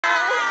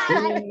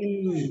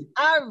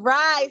All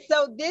right.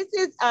 So this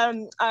is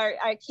our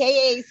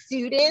KA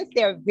students.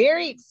 They're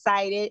very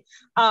excited.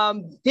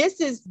 This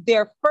is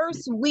their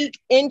first week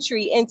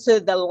entry into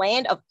the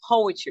land of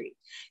poetry.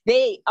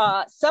 They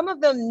some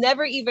of them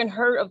never even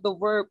heard of the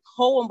word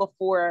poem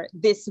before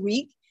this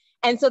week.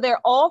 And so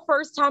they're all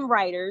first-time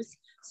writers.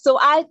 So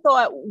I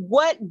thought,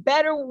 what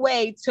better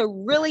way to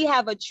really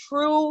have a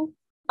true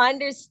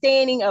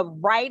understanding of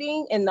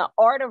writing and the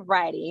art of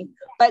writing,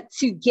 but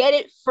to get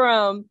it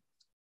from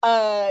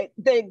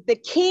the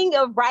king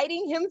of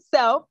writing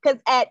himself, because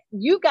at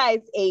you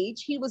guys'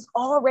 age, he was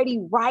already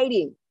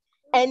writing,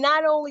 and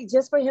not only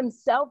just for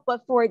himself,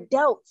 but for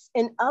adults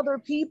and other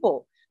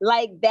people.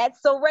 Like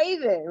That's So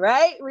Raven,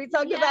 right? We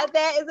talked about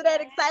that. Isn't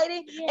that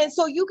exciting? And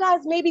so you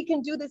guys maybe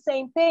can do the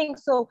same thing.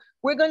 So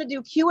we're going to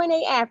do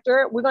Q&A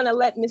after. We're going to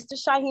let Mr.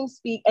 SHYHEIM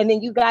speak, and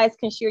then you guys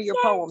can share your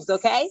poems,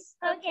 okay?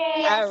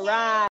 Okay. All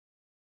right.